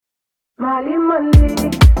Mali,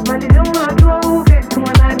 Mali, Mali don't want to get to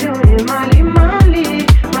what I do. Mali, Mali,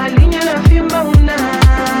 Mali, you're fimba una.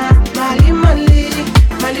 Mali, Mali,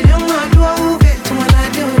 Mali don't want to get to what I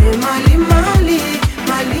do. Mali, Mali,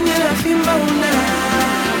 Mali, you're fimba una.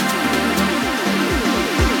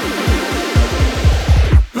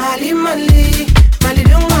 Mali, Mali, Mali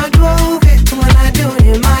don't want to get to what I do.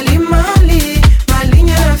 Mali, Mali, Mali,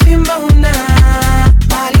 you're fimba una.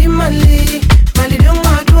 Mali, Mali, Mali don't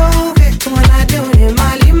want to get to what I do.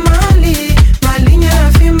 Mali, Mali, Mali,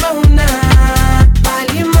 you're fimba una.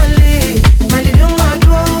 Mali, Mali, Mali don't want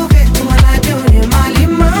to get to what I do. Mali,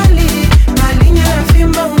 Mali, Mali, you're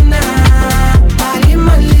fimba una. Mali,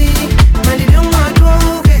 Mali, Mali don't want to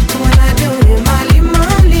get to what I do. Mali,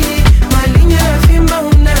 Mali, Mali, you're fimba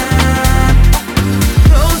una.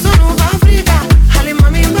 Africa, Hali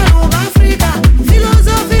mami baru Africa,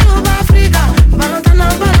 philosophy of Africa, Balotana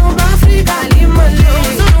baru Africa, Limale.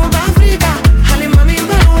 Africa, Hali mami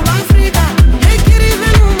baru Africa, Ekiri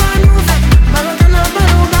venu manufa, Balotana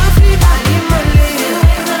baru Africa, Limale.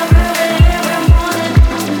 Every morning,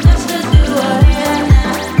 just to do what I am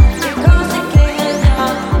now. You cross the clear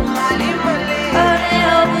down. Oh, they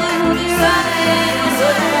hope you'll be right. So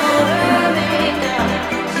don't hurt me down.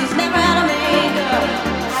 She's never had a makeup.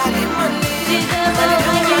 She's just like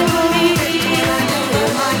you and me.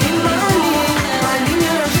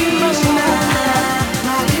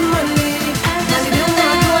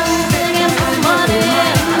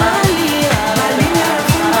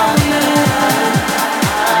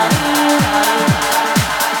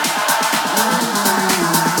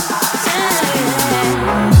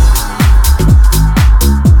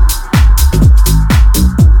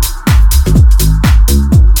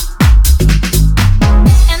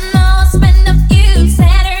 And I'll spend a few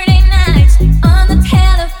Saturday nights on the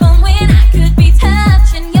telephone when I could be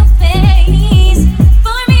touching your face.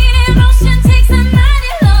 For me, devotion takes a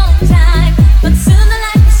mighty long time, but soon the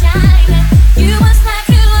light will shine. You must not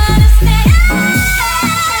to understand.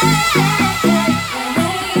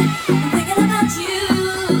 I'm thinking about you.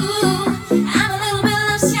 I'm a little bit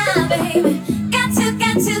love shy, baby.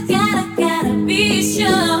 Gotta be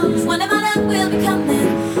sure. One of my love will be coming,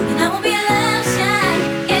 and I won't be love shy.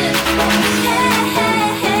 Yeah.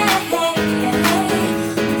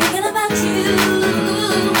 I'm thinking about you.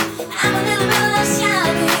 I'm a little bit love shy,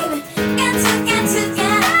 baby. Gotta be sure.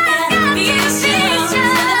 One of my love will be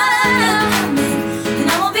coming, and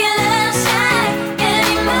I won't be love shy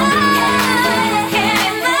anymore.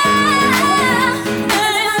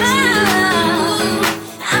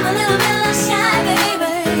 I'm a little bit love shy, baby.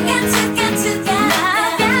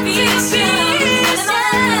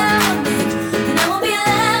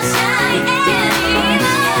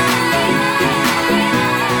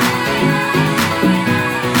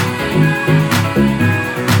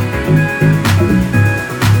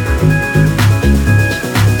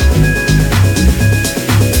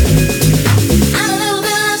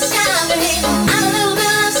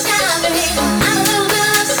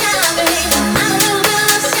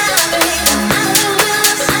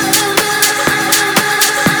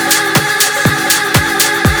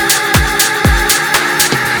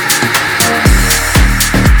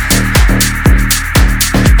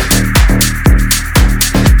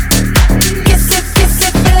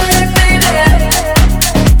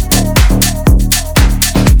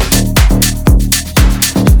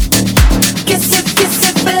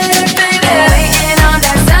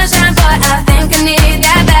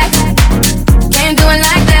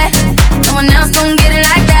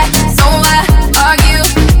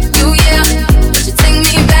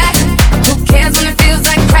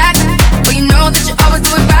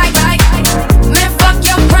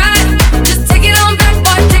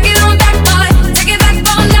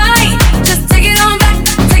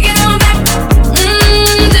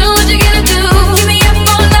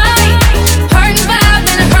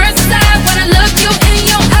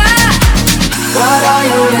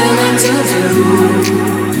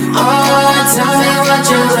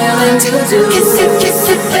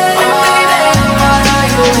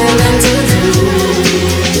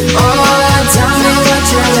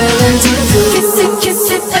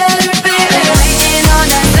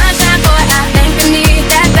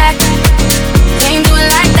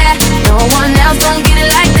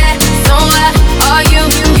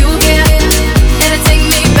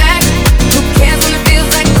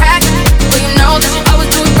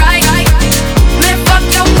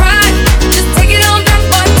 Take it on back,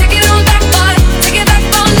 boy. Take it on back, boy. Take it back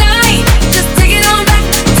all night.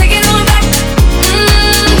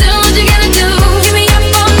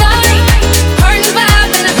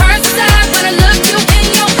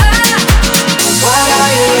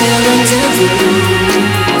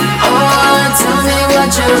 Oh, tell me what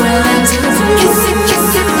you're willing to do. Kiss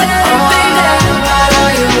it better, Oh, baby. what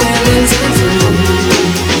are you willing to do?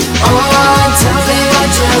 Oh, tell me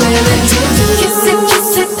what you're willing to do. Kiss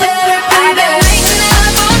it better, baby. I've been waking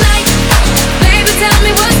up all night. Baby, tell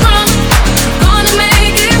me what's wrong. Gonna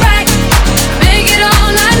make it right. Make it all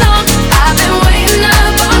night long. I've been waiting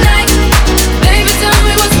up all night. Baby, tell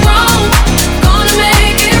me what's wrong. Gonna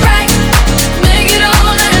make it right. Make it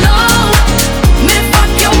all night long. Man,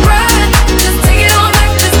 fuck your pride. Just take it on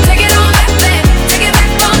back. Just take it on back, babe. Take it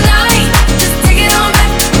back all night. Just take it on back.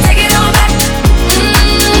 Take it on back.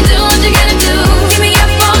 Do what you gotta do. Keep me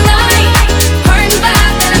up all night. Hurting bad,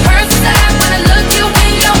 but it hurts inside when I look you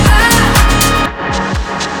in your eye.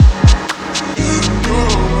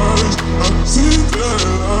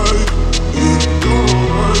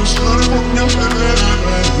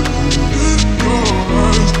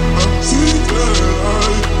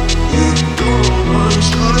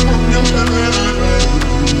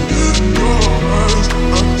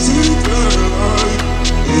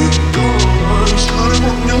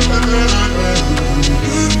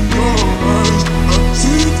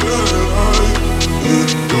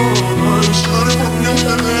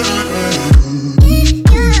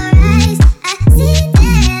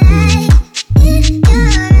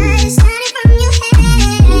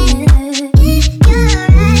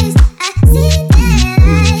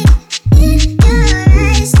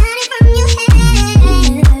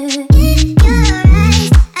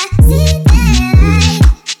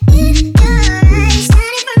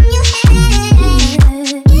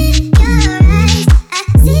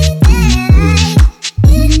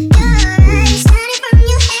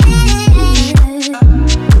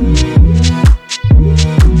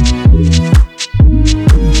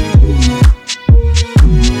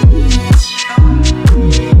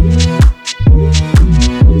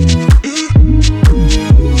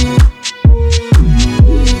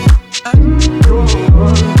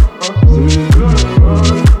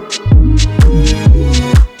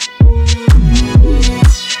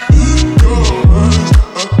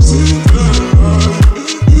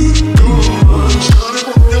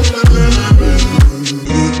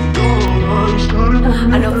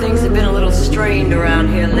 I know things have been a little strained around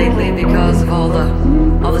here lately because of all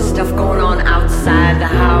the stuff going on outside the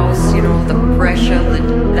house. You know, the pressure,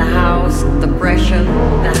 the house, the pressure,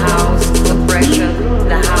 the house, the pressure,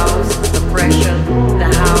 the house, the pressure,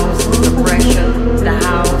 the house, the pressure, the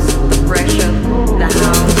house, the pressure, the house, the pressure, the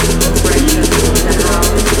house, the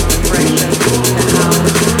pressure, the house,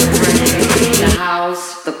 the pressure, the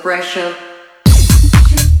house, the pressure.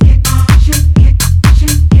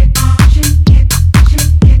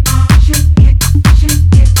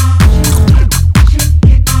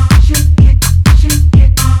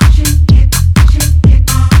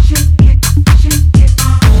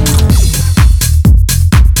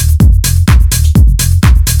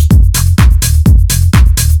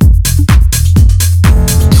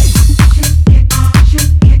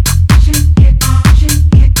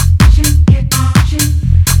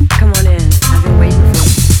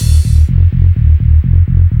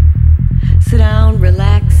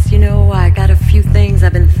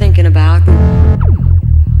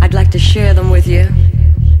 Share them with you.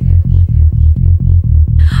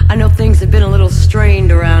 I know things have been a little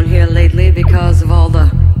strained around here lately because of all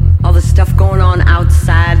the stuff going on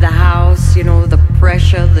outside the house. You know, the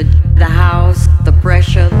pressure, the house, the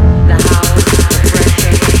pressure, the house, the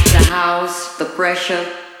pressure, the house, the pressure.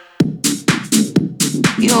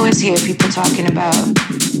 You always hear people talking about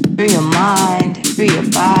free your mind, free your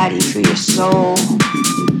body, free your soul,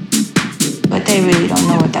 but they really don't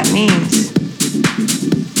know what that means.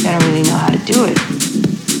 They don't really know how to do it.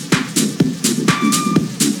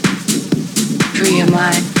 Free your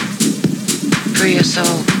mind, free your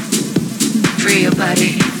soul, free your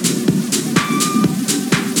body.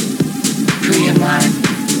 Free your mind,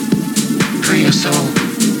 free your soul.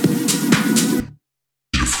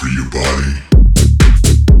 Free your body.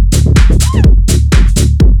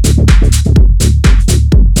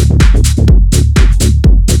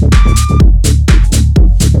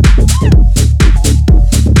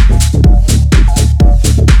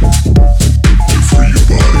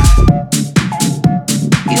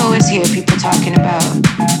 Hear people talking about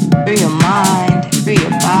free your mind, free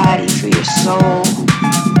your body, free your soul,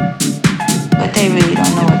 but they really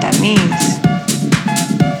don't know what that means.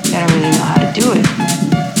 They don't really know how to do it.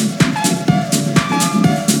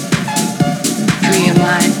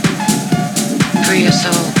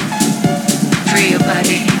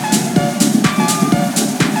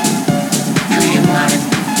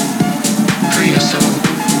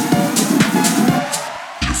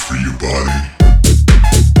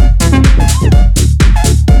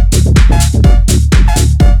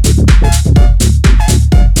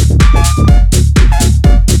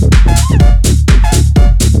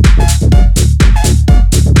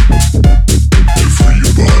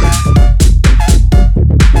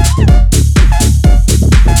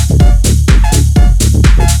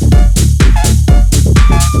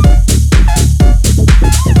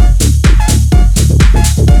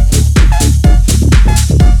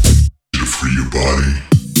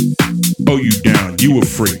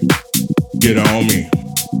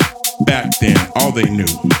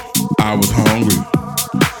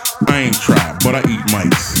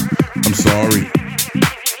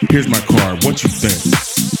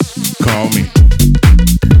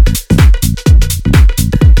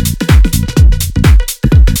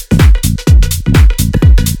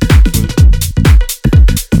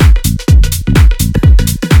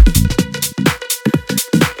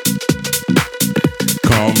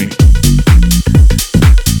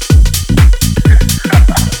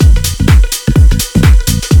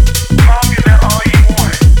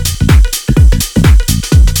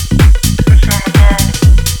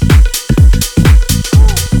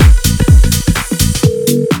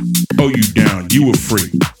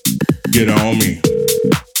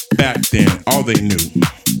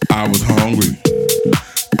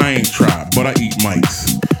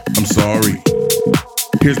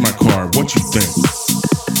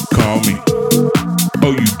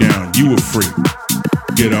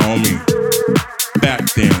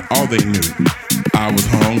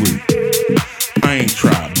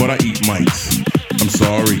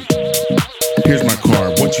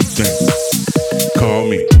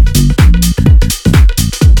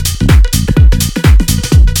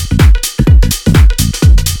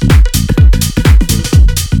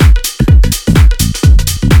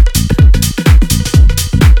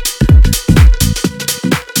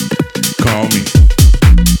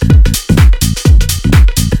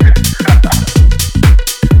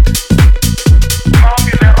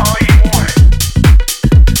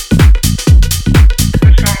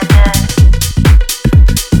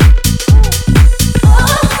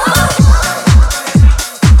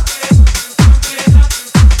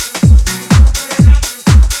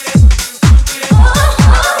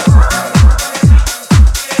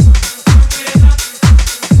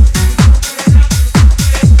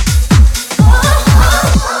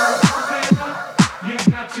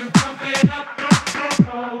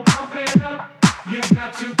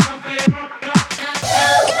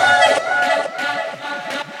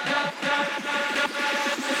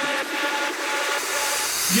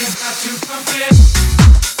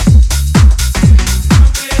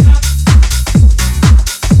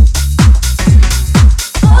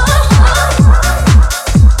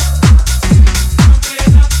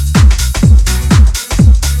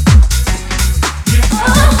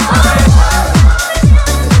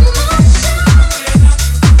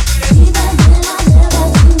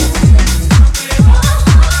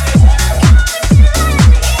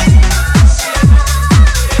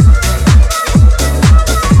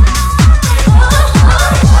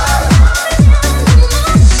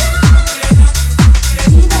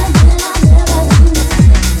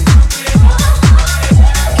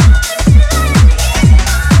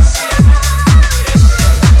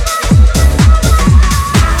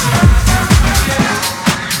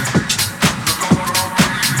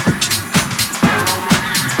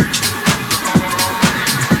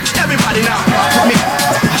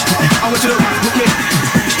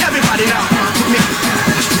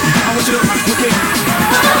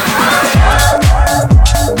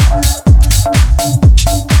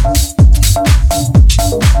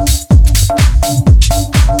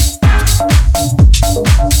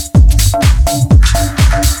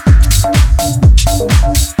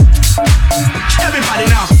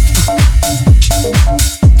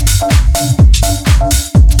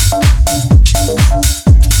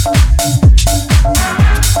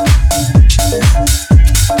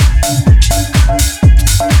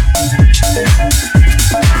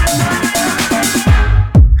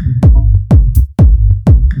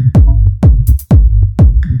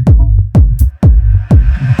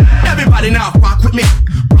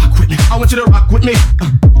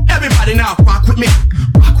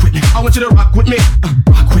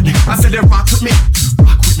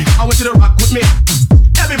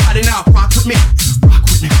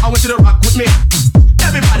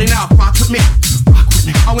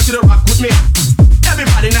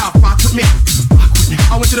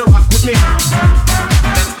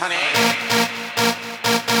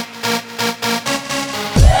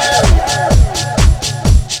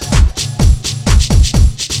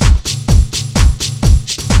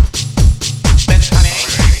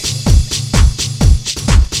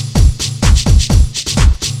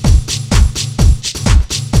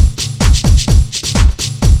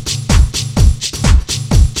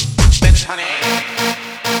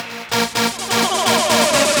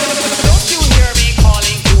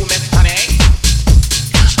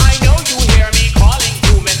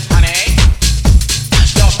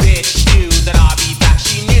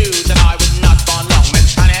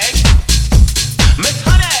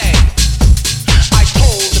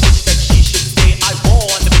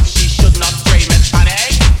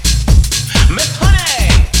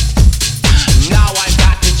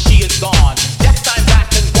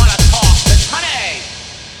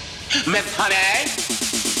 Miss Honey.